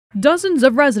Dozens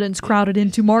of residents crowded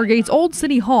into Margate's old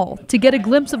City Hall to get a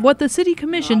glimpse of what the City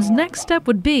Commission's next step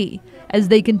would be as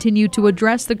they continue to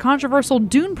address the controversial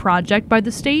Dune project by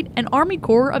the state and Army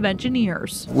Corps of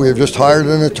Engineers. We have just hired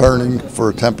an attorney for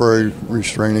a temporary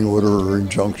restraining order or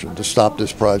injunction to stop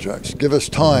this project. Give us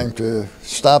time to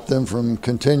stop them from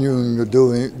continuing to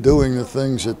doing the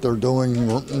things that they're doing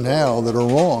now that are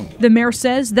wrong. The mayor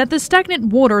says that the stagnant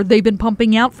water they've been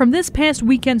pumping out from this past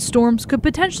weekend storms could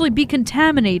potentially be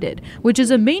contaminated, which is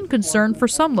a main concern for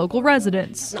some local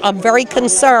residents. I'm very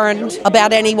concerned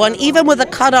about anyone, even with a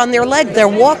cut on their leg. They're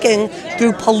walking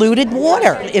through polluted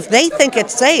water. If they think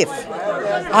it's safe,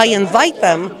 I invite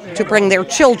them to bring their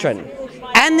children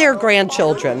and their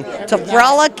grandchildren to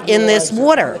frolic in this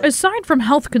water. Aside from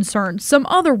health concerns, some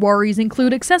other worries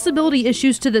include accessibility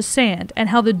issues to the sand and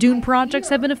how the Dune projects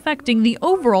have been affecting the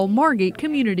overall Margate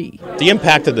community. The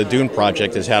impact of the Dune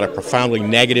project has had a profoundly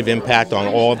negative impact on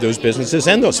all of those businesses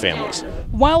and those families.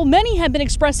 While many have been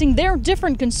expressing their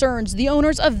different concerns, the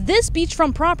owners of this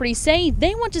beachfront property say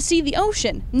they want to see the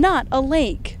ocean, not a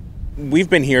lake. We've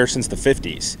been here since the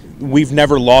 50s. We've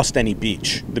never lost any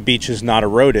beach. The beach is not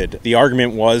eroded. The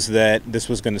argument was that this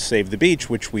was going to save the beach,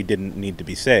 which we didn't need to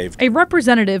be saved. A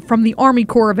representative from the Army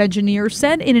Corps of Engineers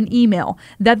said in an email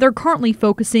that they're currently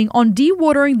focusing on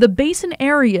dewatering the basin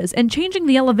areas and changing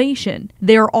the elevation.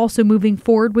 They are also moving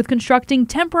forward with constructing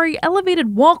temporary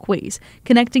elevated walkways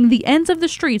connecting the ends of the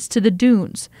streets to the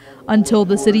dunes. Until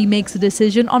the city makes a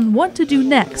decision on what to do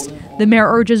next, the mayor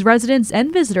urges residents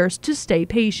and visitors to stay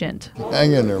patient.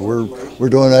 Hang in there. We're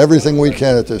doing everything we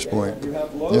can at this point. You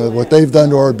know, what they've done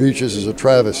to our beaches is a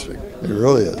travesty. It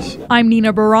really is. I'm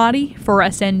Nina Baratti for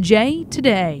SNJ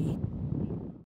Today.